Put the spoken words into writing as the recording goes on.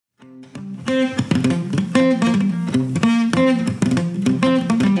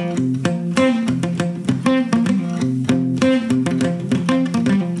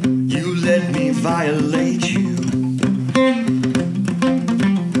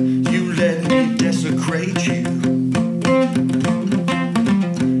penetrate you.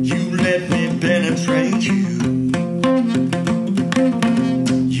 You let me penetrate you.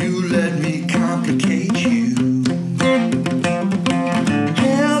 You let me complicate you.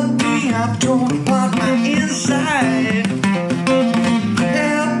 Help me, I've torn apart my inside.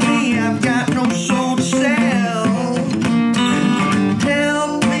 Help me, I've got no soul to sell.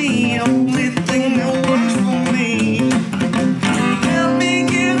 Help me, only thing that works for me. Help me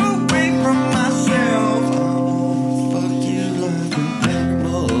get away from myself. I wanna fuck you like an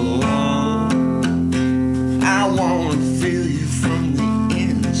animal. I wanna feel you from the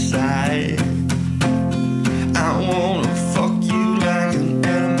inside. I wanna fuck you like an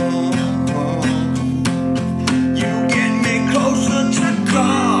animal. You get me closer to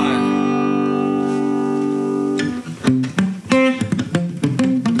God.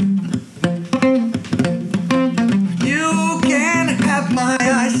 You can have my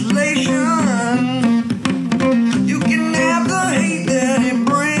isolation. You can have the hate that it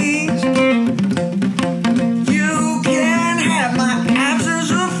brings. You can have my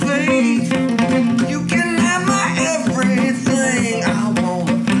absence of faith. You can have my everything. I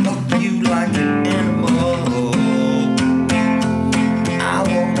wanna fuck you like an animal. I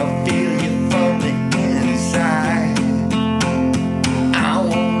wanna feel you from the inside. I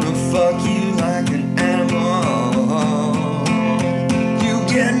wanna fuck you like an animal. You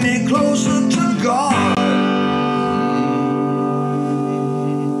get me closer to God.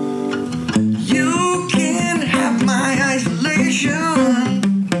 You can have my isolation.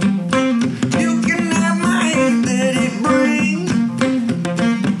 You can have my hate that it brings.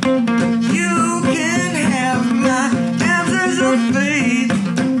 You can have my absence of faith.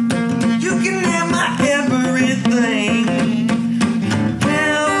 You can have my everything.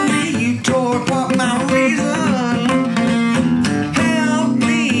 Help me, you tore apart my reason. Help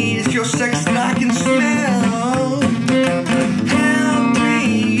me, it's your sex that I can smell. Help me,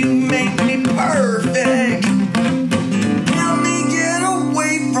 you make me perfect. Help me get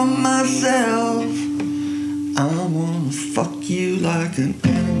away from myself. I wanna fuck you like an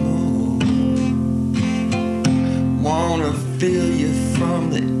animal. Wanna feel you from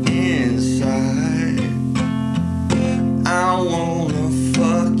the inside. I wanna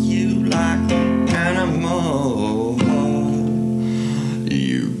fuck you like an animal.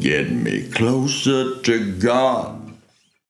 You get me closer to God.